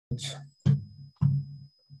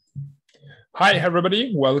Hi,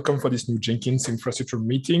 everybody. Welcome for this new Jenkins infrastructure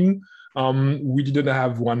meeting. We didn't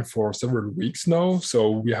have one for several weeks now, so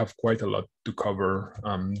we have quite a lot to cover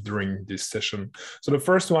during this session. So the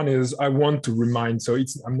first one is I want to remind, so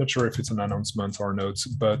I'm not sure if it's an announcement or not,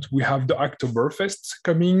 but we have the Oktoberfest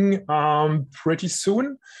coming pretty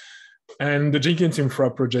soon. And the Jenkins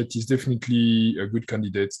Infra project is definitely a good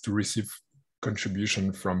candidate to receive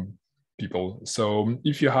contribution from people. So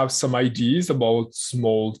if you have some ideas about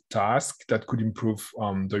small tasks that could improve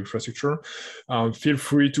the infrastructure, feel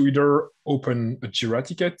free to either open a Jira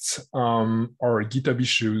ticket or GitHub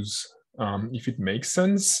issues if it makes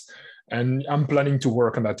sense. And I'm planning to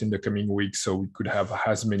work on that in the coming weeks, so we could have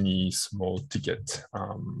as many small tickets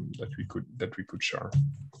that we could share.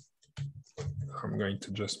 I'm going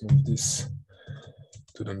to just move this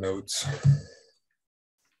to the notes.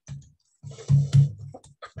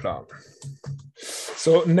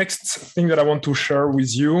 So next thing that I want to share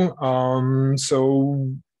with you,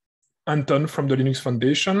 so Anton from the Linux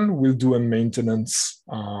Foundation will do a maintenance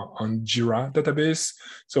on Jira database.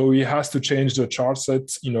 So he has to change the char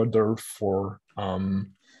set in order for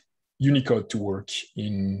Unicode to work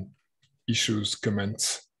in issues,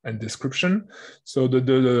 comments, and description. So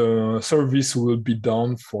the service will be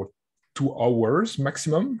down for 2 hours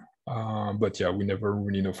maximum. But yeah, we never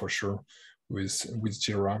really know for sure with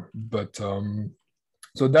Jira. But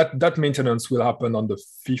so that maintenance will happen on the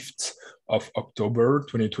 5th of October,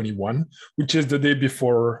 2021, which is the day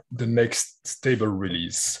before the next stable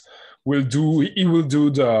release. He will do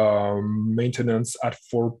the maintenance at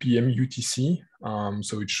 4 p.m. UTC,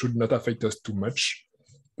 so it should not affect us too much.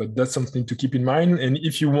 But that's something to keep in mind. And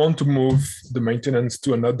if you want to move the maintenance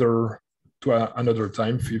to another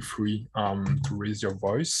time, feel free to raise your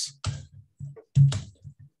voice.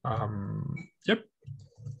 Yep.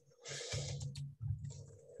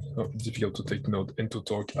 Oh, difficult to take note and to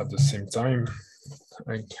talk at the same time.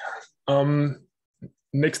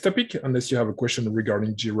 Next topic, unless you have a question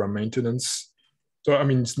regarding Jira maintenance. So I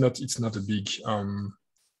mean, it's not a big.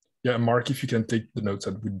 Yeah, Mark, if you can take the notes,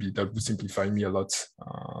 that would simplify me a lot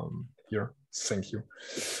here. Thank you.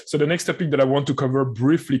 So the next topic that I want to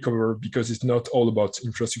briefly cover, because it's not all about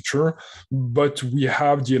infrastructure, but we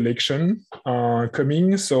have the election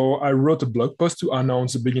coming. So I wrote a blog post to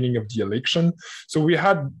announce the beginning of the election. So we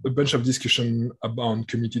had a bunch of discussion about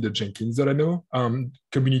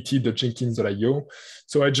community.jenkins.io.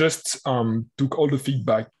 So I just took all the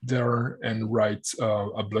feedback there and write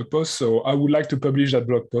a blog post. So I would like to publish that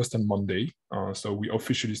blog post on Monday. So we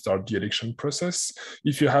officially start the election process.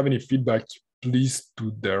 If you have any feedback, please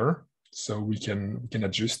do there so we can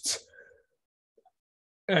adjust.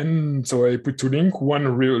 And so I put 2 links,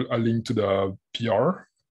 a link to the PR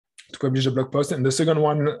to publish the blog post. And the second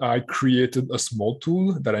one, I created a small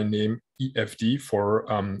tool that I named EFD for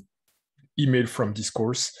email from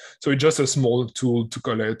discourse. So it's just a small tool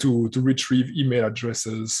to retrieve email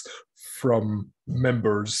addresses from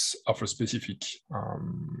members of a specific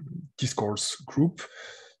discourse group.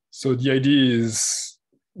 So the idea is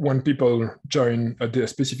when people join a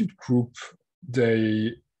specific group,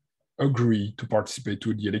 they agree to participate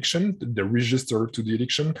to the election, they register to the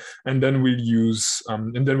election, and then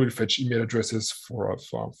we'll fetch email addresses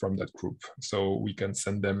from that group. So we can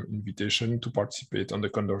send them invitation to participate on the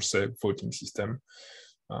Condorcet voting system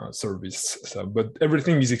service. But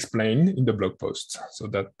everything is explained in the blog post. So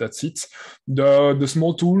that's it. The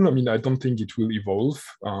small tool, I mean, I don't think it will evolve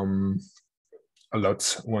a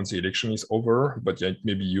lot once the election is over, but yeah, it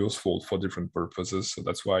may be useful for different purposes. So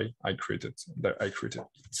that's why I created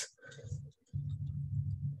it.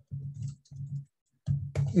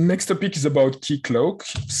 Next topic is about Keycloak.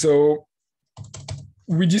 So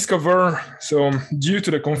we discover, so due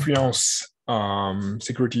to the Confluence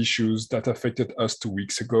security issues that affected us 2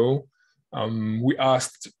 weeks ago, we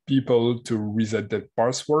asked people to reset their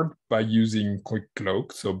password by using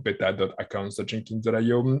Keycloak, so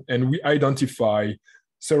beta.accounts.jenkins.io, and we identify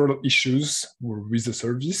several issues with the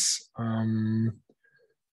service.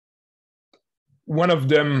 One of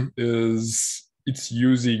them is it's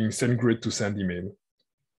using SendGrid to send email.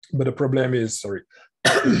 But the problem is,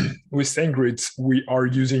 with SendGrid, we are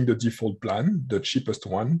using the default plan, the cheapest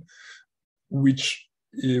one,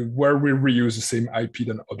 where we reuse the same IP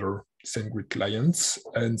than other SendGrid clients.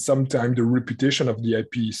 And sometimes the reputation of the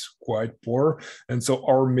IP is quite poor. And so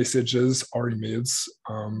our messages, our emails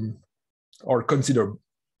are considered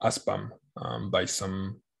as spam by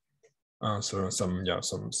some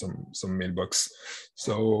mailbox.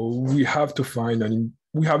 So we have to find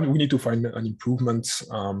we need to find an improvement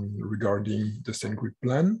regarding the SendGrid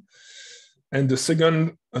plan. And the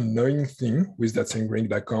second annoying thing with that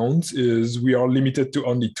SendGrid account is we are limited to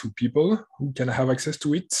only 2 people who can have access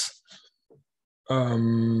to it,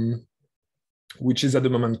 which is at the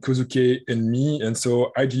moment Kozuke and me. And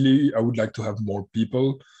so ideally, I would like to have more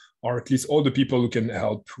people, or at least all the people who can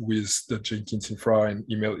help with the Jenkins infra and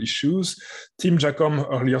email issues. Team Jacom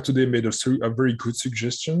earlier today made a very good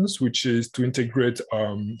suggestions, which is to integrate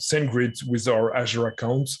SendGrid with our Azure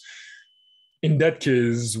accounts. In that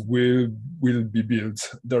case, will be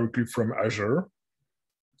built directly from Azure.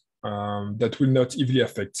 That will not easily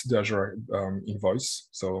affect the Azure invoice.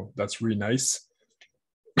 So that's really nice.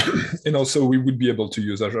 And also we would be able to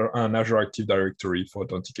use an Azure Active Directory for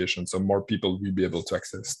authentication. So more people will be able to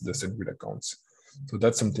access the SendGrid accounts. So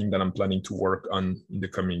that's something that I'm planning to work on in the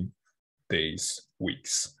coming days,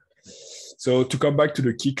 weeks. So to come back to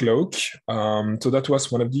the Keycloak, so that was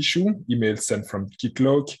one of the issues, email sent from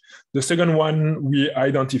Keycloak. The second one, we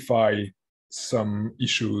identify some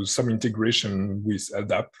issues, some integration with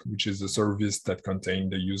LDAP, which is a service that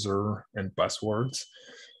contains the user and passwords.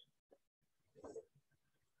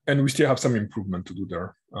 And we still have some improvement to do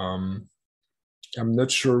there. I'm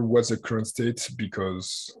not sure what's the current state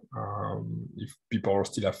because if people are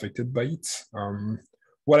still affected by it.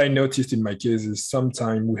 What I noticed in my case is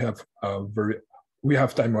sometimes we have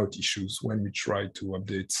timeout issues when we try to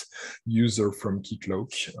update user from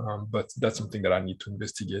Keycloak, but that's something that I need to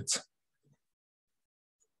investigate.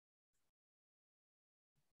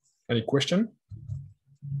 Any question?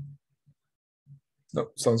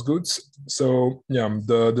 No, sounds good. So yeah,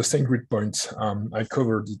 the SendGrid point, I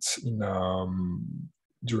covered it in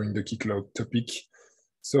during the Keycloak topic.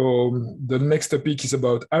 So the next topic is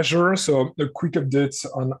about Azure. So a quick update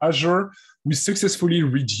on Azure. We successfully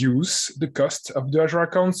reduced the cost of the Azure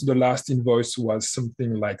accounts. The last invoice was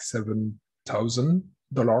something like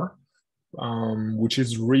 $7,000, which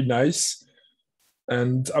is really nice.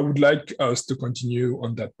 And I would like us to continue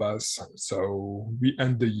on that path. So we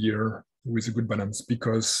end the year with a good balance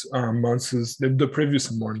because the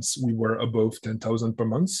previous months we were above 10,000 per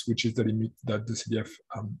month, which is the limit that the CDF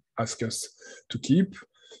asked us to keep.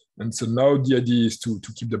 And so now the idea is to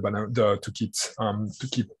keep the balance, to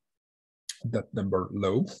keep that number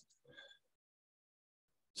low.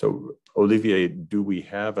 So Olivier, do we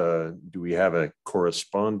have a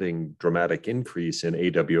corresponding dramatic increase in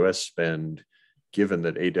AWS spend, given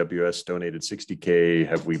that AWS donated 60K?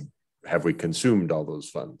 Have we consumed all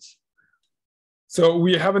those funds? So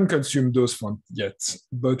we haven't consumed those funds yet,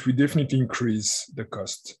 but we definitely increase the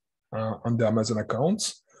cost on the Amazon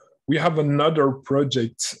accounts. We have another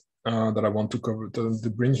project that I want to cover to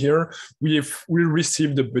bring here. We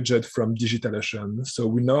received the budget from DigitalOcean, so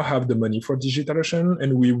we now have the money for DigitalOcean,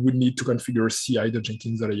 and we would need to configure CI the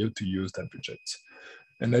Jenkins.io to use that budget.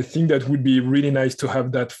 And I think that would be really nice to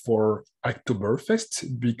have that for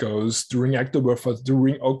Oktoberfest, because during October,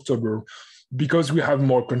 because we have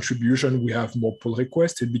more contribution, we have more pull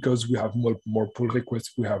requests, and because we have more pull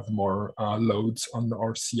requests, we have more loads on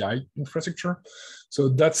our CI infrastructure. So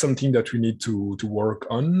that's something that we need to work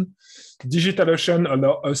on. DigitalOcean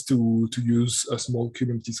allows us to use a small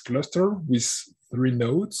Kubernetes cluster with 3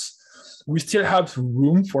 nodes. We still have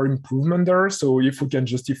room for improvement there. So if we can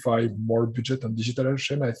justify more budget on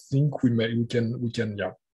DigitalOcean, I think we can,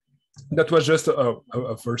 yeah. That was just a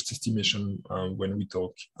first estimation when we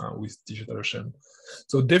talk with DigitalOcean.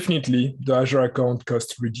 So definitely the Azure account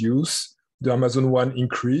cost reduced, the Amazon one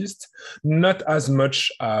increased, not as much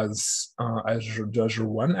as the Azure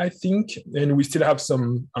one, I think. And we still have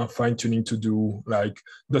some fine tuning to do, like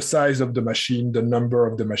the size of the machine, the number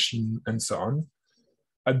of the machine, and so on.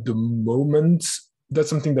 At the moment, that's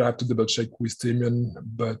something that I have to double check with Damien,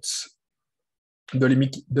 but the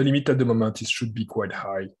limit at the moment should be quite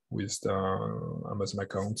high with the Amazon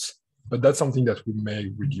accounts, but that's something that we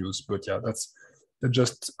may reduce. But yeah, that's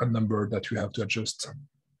just a number that we have to adjust.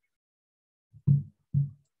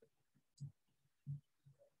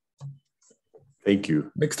 Thank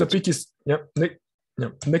you. Next topic is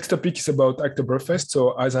next topic is about Oktoberfest.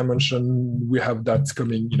 So as I mentioned, we have that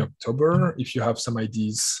coming in October. If you have some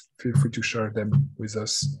ideas, feel free to share them with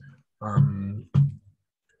us.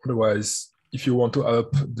 Otherwise, if you want to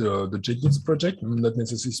help the Jenkins project, not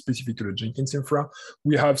necessarily specific to the Jenkins infra,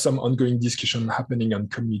 we have some ongoing discussion happening on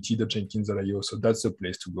community.jenkins.io. So that's the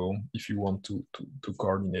place to go if you want to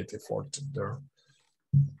coordinate effort there.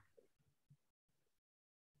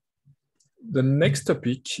 The next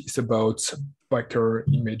topic is about Packer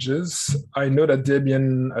images. I know that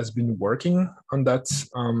Debian has been working on that.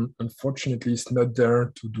 Unfortunately, it's not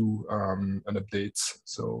there to do an update.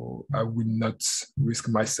 So I will not risk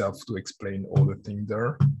myself to explain all the things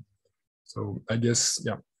there. So I guess,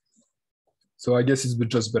 yeah. So I guess it's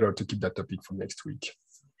just better to keep that topic for next week.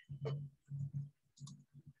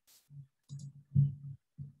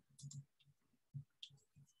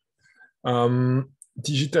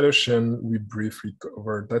 DigitalOcean, we briefly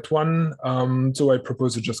covered that one. So I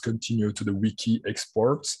propose to just continue to the wiki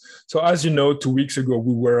exports. So as you know, 2 weeks ago,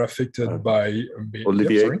 we were affected by...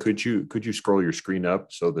 Olivier, yep, could you scroll your screen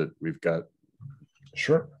up so that we've got...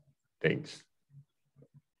 Sure. Thanks.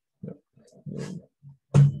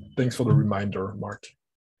 Thanks for the reminder, Mark.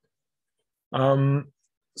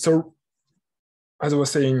 So as I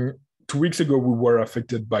was saying, 2 weeks ago, we were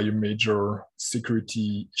affected by a major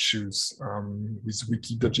security issues with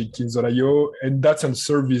wiki.jenkins.io, and that's a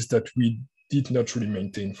service that we did not really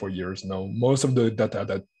maintain for years now. Most of the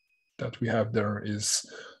data that we have there is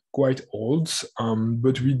quite old,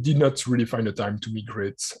 but we did not really find the time to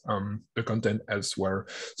migrate the content elsewhere.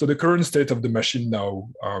 So the current state of the machine now,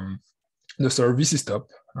 the service is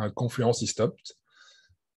stopped, Confluence is stopped.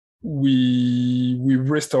 We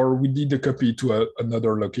did a copy to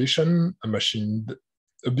another location, a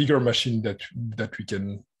bigger machine that we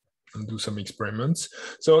can do some experiments.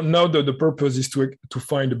 So now the purpose is to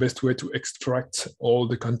find the best way to extract all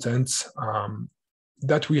the contents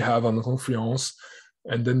that we have on Confluence,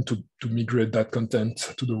 and then to migrate that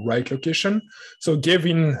content to the right location. So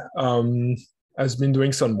Gavin has been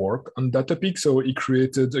doing some work on that topic. So he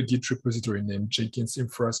created a Git repository named Jenkins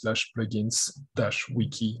Infra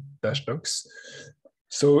 /plugins-wiki-docs.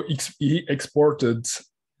 So he exported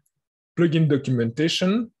plugin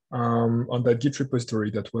documentation on that Git repository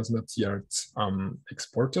that was not yet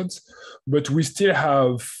exported, but we still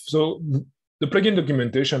have, so the plugin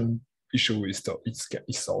documentation issue is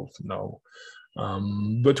solved now.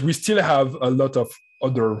 But we still have a lot of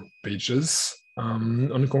other pages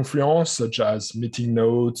on Confluence, such as meeting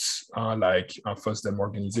notes, like FOSDEM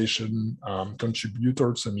organization,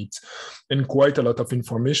 contributor summit, and quite a lot of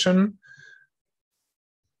information.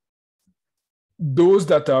 Those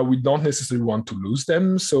data, we don't necessarily want to lose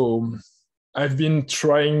them. So I've been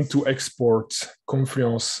trying to export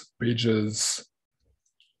Confluence pages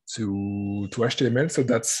to HTML. So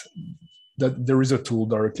that there is a tool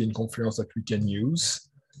directly in Confluence that we can use.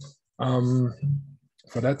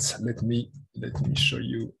 For that, let me show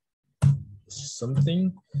you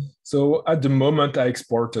something. So at the moment, I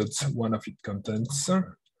exported one of its contents.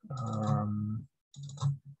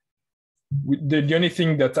 The only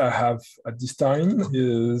thing that I have at this time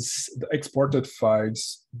is the exported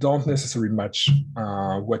files don't necessarily match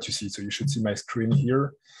what you see. So you should see my screen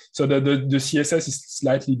here. So the CSS is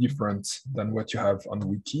slightly different than what you have on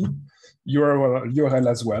Wiki. URL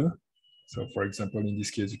as well. So for example, in this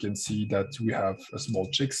case, you can see that we have a small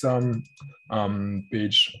checksum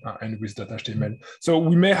page and with.html. So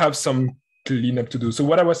we may have some cleanup to do. So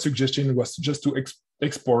what I was suggesting was just to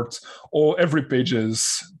export every pages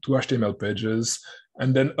to HTML pages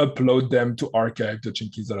and then upload them to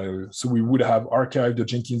archive.jenkins.io. So we would have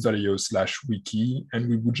archive.jenkins.io/wiki, and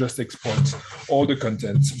we would just export all the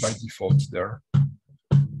content by default there.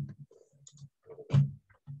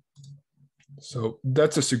 So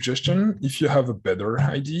that's a suggestion. If you have a better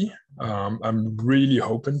idea, I'm really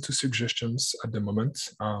open to suggestions at the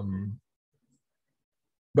moment.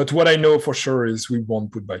 But what I know for sure is we won't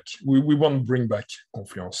bring back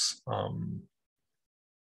Confluence.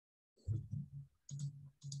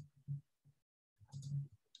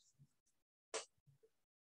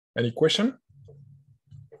 Any question?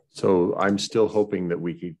 So I'm still hoping that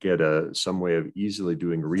we could get some way of easily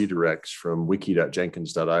doing redirects from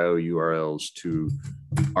wiki.jenkins.io URLs to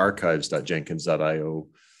archives.jenkins.io.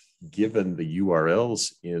 Given the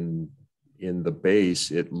URLs in the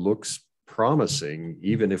base, it looks promising,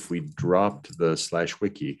 even if we dropped the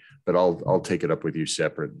 /wiki, but I'll take it up with you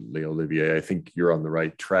separately, Olivier. I think you're on the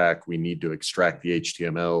right track. We need to extract the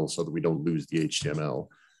HTML so that we don't lose the HTML.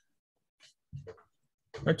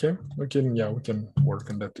 Okay, we can work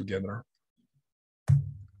on that together.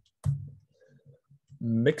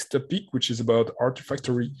 Next topic, which is about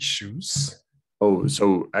Artifactory issues. Oh,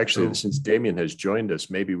 so actually, since Damien has joined us,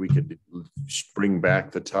 maybe we could bring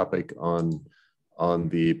back the topic on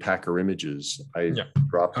the Packer images. I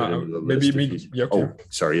dropped it into the list. Okay. Oh,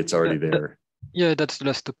 sorry, it's already there. Yeah, that's the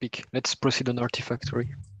last topic. Let's proceed on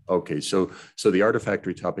Artifactory. Okay, so the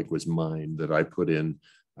Artifactory topic was mine that I put in.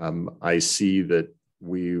 I see that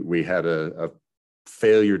we had a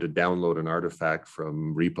failure to download an artifact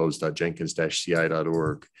from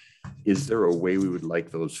repos.jenkins-ci.org. Is there a way we would like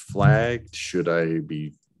those flagged? Should I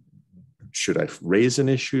raise an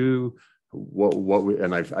issue?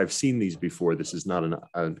 And I've seen these before. This is not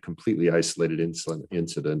a completely isolated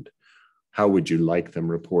incident. How would you like them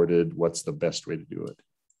reported? What's the best way to do it?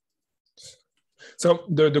 So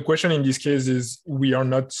the question in this case is we are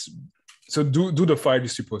not. So do the file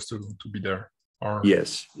is supposed to be there? Or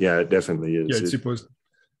Yes, yeah, it definitely is. Yeah, it's supposed,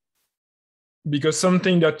 because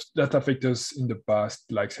something that affected us in the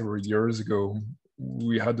past, like several years ago,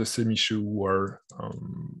 we had the same issue where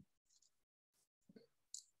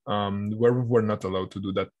we were not allowed to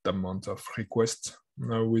do that amount of requests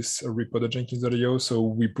with repo.jenkins.io. So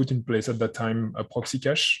we put in place at that time a proxy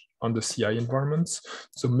cache on the CI environments.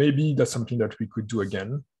 So maybe that's something that we could do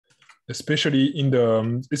again, especially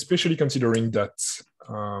especially considering that.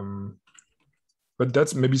 But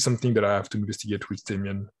that's maybe something that I have to investigate with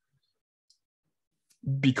Damien,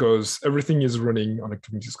 because everything is running on a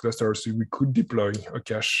Kubernetes cluster, so we could deploy a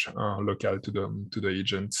cache local to the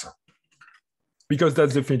agents, because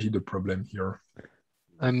that's definitely the problem here.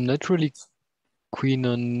 I'm not really keen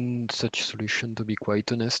on such solution, to be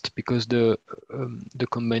quite honest, because the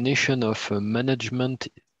combination of management,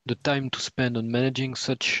 the time to spend on managing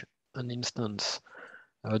such an instance,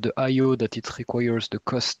 the I/O that it requires, the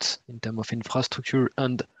costs in terms of infrastructure,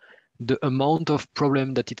 and the amount of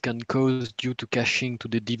problem that it can cause due to caching to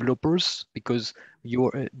the developers, because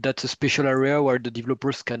that's a special area where the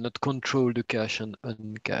developers cannot control the cache and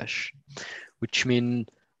uncache, which means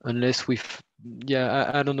unless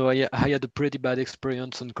I don't know, I had a pretty bad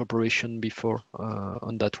experience on corporation before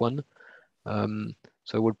on that one.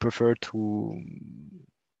 So I would prefer to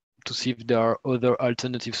see if there are other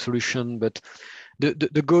alternative solutions, but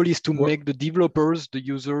the goal is to make the developers, the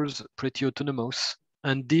users, pretty autonomous,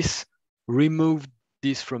 and this remove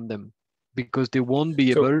this from them, because they won't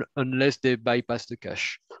be able unless they bypass the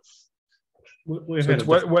cache. We've had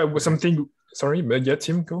something. Sorry, yeah,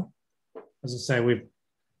 Tim, go. As I say, we've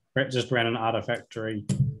just ran an Artifactory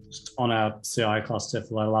on our CI cluster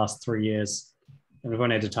for the last 3 years, and we've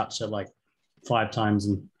only had to touch it like 5 times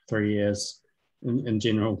in 3 years in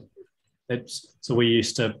general. So we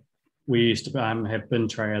used to have bin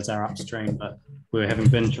tray as our upstream, but we were having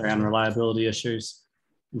bin tray unreliability issues,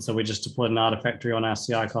 and so we just deployed an Artifactory on our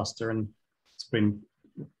CI cluster, and it's been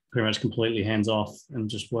pretty much completely hands off and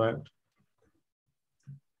just worked.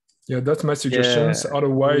 Yeah, that's my suggestions. Yeah,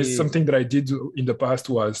 otherwise, something that I did in the past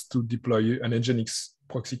was to deploy an Nginx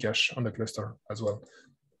proxy cache on the cluster as well.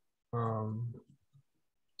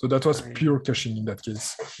 So that was pure caching in that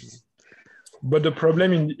case. But the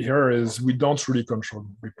problem in here is we don't really control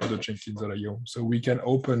repo.jenkins.io. So we can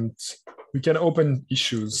open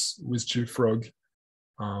issues with JFrog,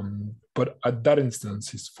 but at that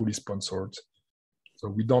instance, it's fully sponsored. So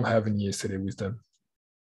we don't have any SLA with them.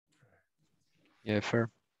 Yeah,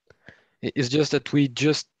 fair. It's just that we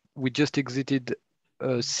just exited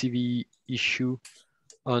a CV issue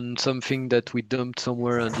on something that we dumped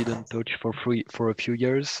somewhere and didn't touch for a few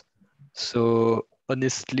years. So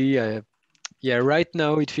honestly, right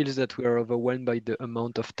now it feels that we are overwhelmed by the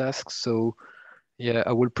amount of tasks. So yeah,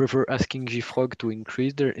 I would prefer asking JFrog to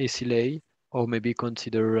increase their SLA, or maybe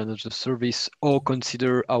consider another service, or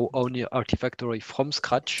consider our own Artifactory from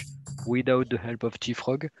scratch without the help of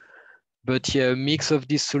JFrog. But yeah, a mix of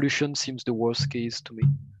these solutions seems the worst case to me.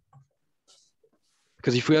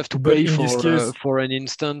 Because if we have to pay for an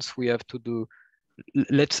instance, we have to do,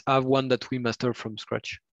 let's have one that we master from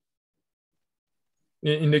scratch.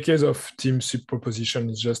 In the case of Tim's proposition,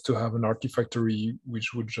 is just to have an Artifactory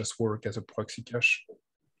which would just work as a proxy cache.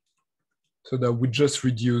 So that would just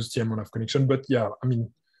reduce the amount of connection. But yeah, I mean,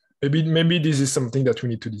 maybe this is something that we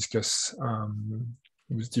need to discuss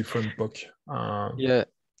with different POC. Yeah.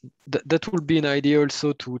 That would be an idea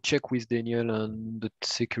also to check with Daniel and the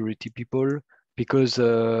security people, because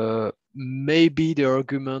maybe the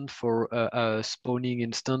argument for a spawning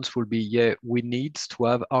instance will be, yeah, we need to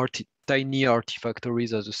have tiny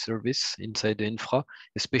Artifactories as a service inside the infra,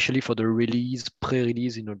 especially for the release,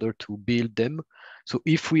 pre-release, in order to build them. So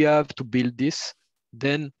if we have to build this,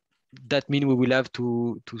 then that means we will have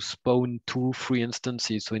to spawn 2-3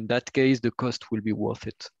 instances. So in that case, the cost will be worth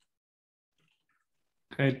it.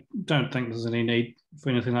 I don't think there's any need for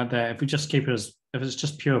anything like that. If we just keep it as, if it's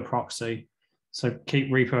just pure proxy, so keep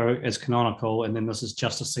repo as canonical, and then this is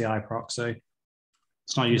just a CI proxy.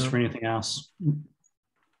 It's not used for anything else.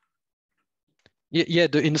 Yeah,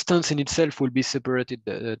 the instance in itself will be separated.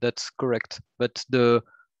 That's correct. But the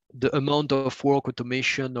amount of work,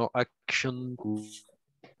 automation, or action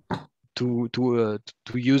to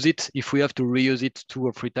use it, if we have to reuse it 2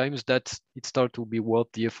 or 3 times, that it starts to be worth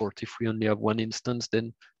the effort. If we only have one instance,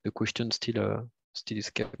 then the question still is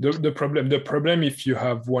kept. The problem if you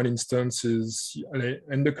have one instance is,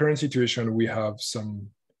 in the current situation, we have some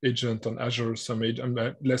agent on Azure, some agent,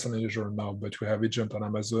 less on Azure now, but we have agent on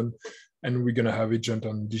Amazon. and we're gonna have agent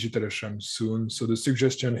on DigitalOcean soon. So the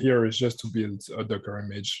suggestion here is just to build a Docker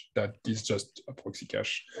image that is just a proxy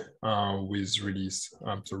cache with release.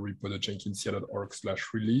 So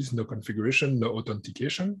repo.jenkins.org/release, no configuration, no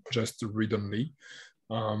authentication, just read only.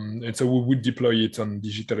 And so we would deploy it on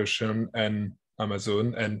DigitalOcean and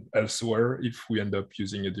Amazon and elsewhere if we end up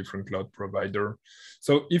using a different cloud provider.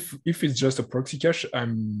 So if it's just a proxy cache, I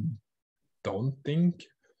don't think,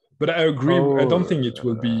 but I agree. I don't think it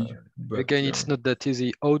will be. But, again, it's not that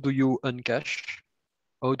easy. How do you uncache?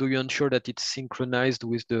 How do you ensure that it's synchronized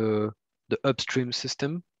with the upstream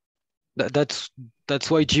system? That's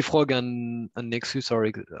why JFrog and Nexus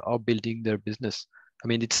are building their business. I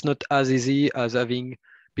mean, it's not as easy as having,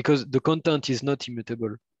 because the content is not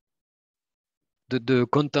immutable. The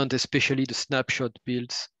content, especially the snapshot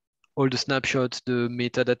builds, all the snapshots, the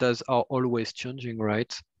metadatas are always changing,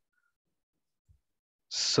 right?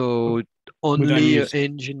 So only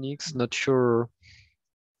Nginx, not sure.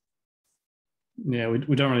 Yeah,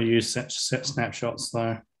 we don't really use set snapshots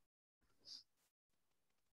though.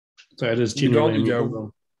 So it is genuinely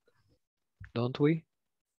immutable. Don't we?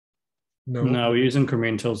 No, we use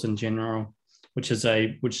incrementals in general, which is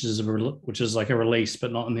like a release,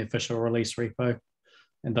 but not in the official release repo,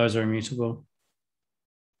 and those are immutable.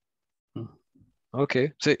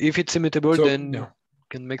 Okay, so if it's immutable, then it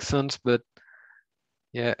can make sense. But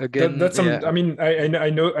yeah, again, that's I mean, I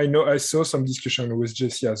know. I saw some discussion with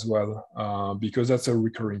Jesse as well, because that's a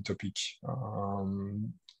recurring topic.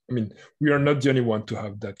 I mean, we are not the only one to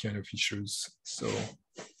have that kind of issues. So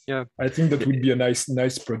yeah, I think that would be a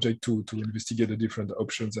nice project to investigate the different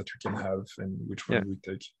options that we can have and which one we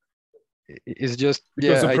take. It's just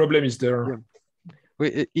because the problem is there.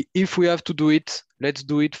 Yeah. If we have to do it, let's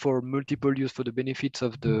do it for multiple use, for the benefits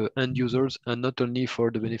of the end users and not only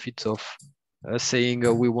for the benefits of saying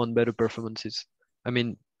we want better performances. I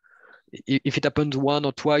mean, if it happens 1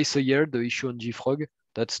 or twice a year, the issue on JFrog,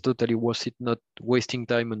 that's totally worth it, not wasting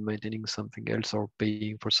time on maintaining something else or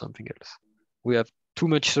paying for something else. We have too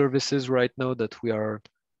much services right now that we are,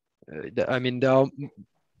 I mean, there are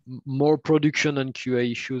more production and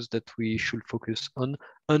QA issues that we should focus on,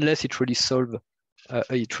 unless it really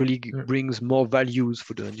it really brings more values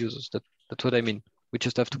for the end users. That's what I mean. We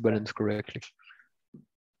just have to balance correctly.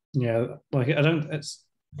 Yeah, like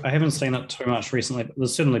I haven't seen it too much recently, but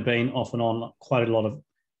there's certainly been off and on quite a lot of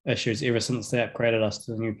issues ever since they upgraded us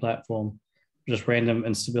to the new platform, just random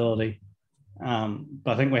instability. But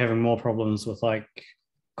I think we're having more problems with like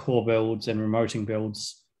core builds and remoting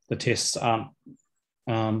builds. The tests aren't,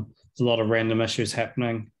 there's a lot of random issues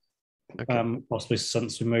happening, possibly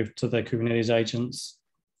since we moved to the Kubernetes agents.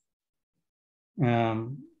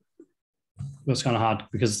 It's kind of hard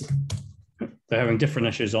because they're having different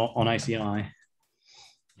issues on ACI.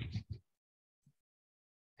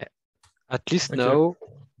 At least now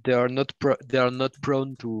they are not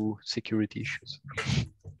prone to security issues.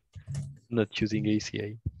 Not using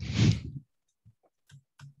ACI.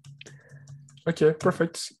 Okay,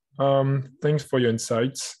 perfect. Thanks for your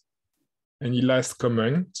insights. Any last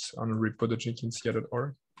comments on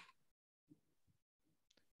repo.jenkins.org?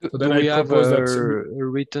 So do we have a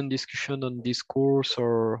written discussion on discourse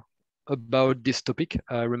or about this topic?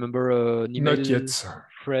 I remember an email. Not yet,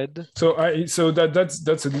 Fred. So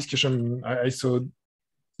that's a discussion. I saw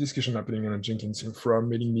discussion happening on a Jenkins Infra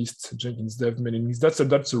mailing list, Jenkins Dev mailing list.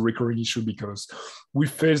 That's a recurring issue because we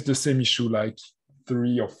faced the same issue like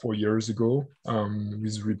 3 or 4 years ago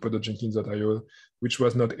with repo.jenkins.io, which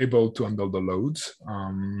was not able to handle the loads.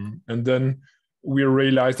 And then we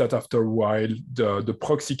realized that after a while, the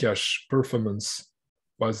proxy cache performance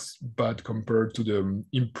was bad compared to the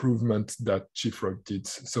improvement that JFrog did.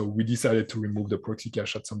 So we decided to remove the proxy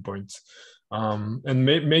cache at some point. And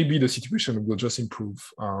maybe the situation will just improve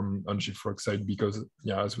on JFrog side because,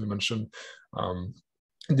 as we mentioned,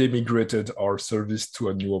 they migrated our service to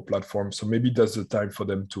a newer platform. So maybe that's the time for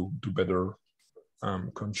them to do better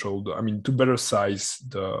control, to better size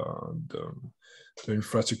the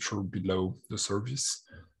infrastructure below the service.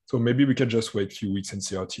 So maybe we can just wait a few weeks and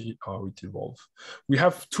see how it evolves. We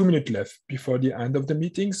have 2 minutes left before the end of the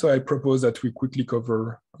meeting. So I propose that we quickly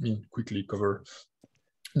cover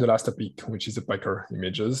the last topic, which is the Packer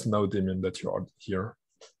images. Now, Damien, that you are here.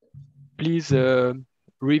 Please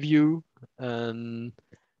review and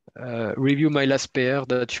review my last pair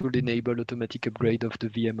that should enable automatic upgrade of the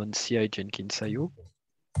VM on CI Jenkins IO.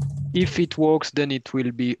 If it works, then it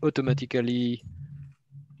will be automatically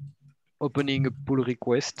opening a pull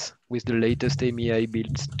request with the latest MEI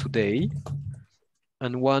builds today.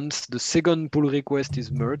 And once the second pull request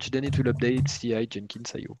is merged, then it will update CI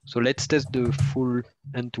Jenkins IO. So let's test the full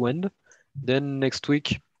end-to-end. Then next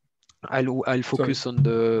week, I'll focus on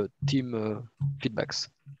the team feedbacks.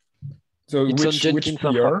 So It's on which Jenkins PR?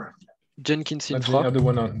 Infra. Jenkins Infra. The other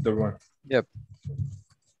one on the one. Yep.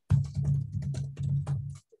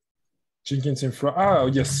 Jenkins Infra. Ah,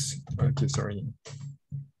 yes. Okay, sorry.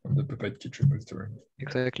 On the Puppet Kit repository.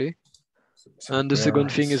 Exactly. So And the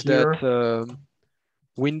second thing is here. that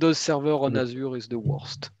Windows Server on Azure is the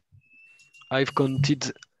worst. I've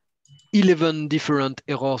counted 11 different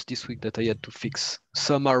errors this week that I had to fix.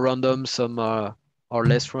 Some are random, some are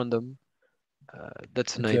less random.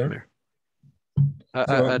 That's a nightmare.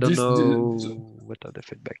 I don't know what are the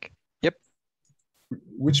feedback. Yep.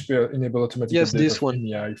 Which pair enable automatic update this of one.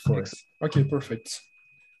 MEI for us? Okay, perfect.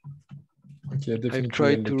 Okay, definitely. I've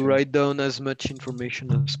tried to write down as much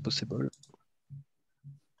information as possible.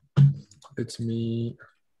 Let me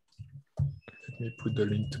put the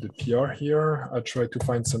link to the PR here. I'll try to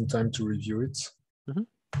find some time to review it.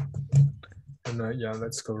 And yeah,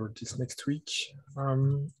 let's cover this next week.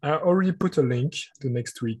 I already put a link to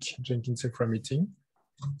next week Jenkins Infra meeting.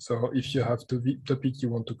 So if you have the topic you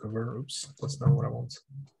want to cover, oops, that's not what I want.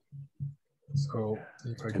 So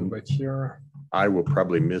if I go back here. I will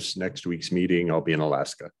probably miss next week's meeting. I'll be in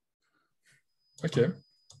Alaska. Okay,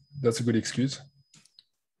 that's a good excuse.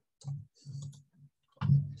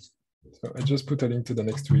 So I just put a link to the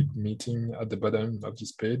next week meeting at the bottom of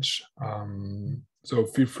this page. So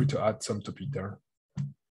feel free to add some topic there.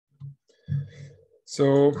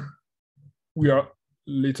 So we are a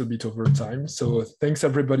little bit over time. So thanks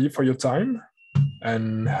everybody for your time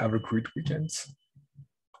and have a great weekend.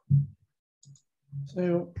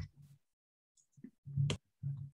 So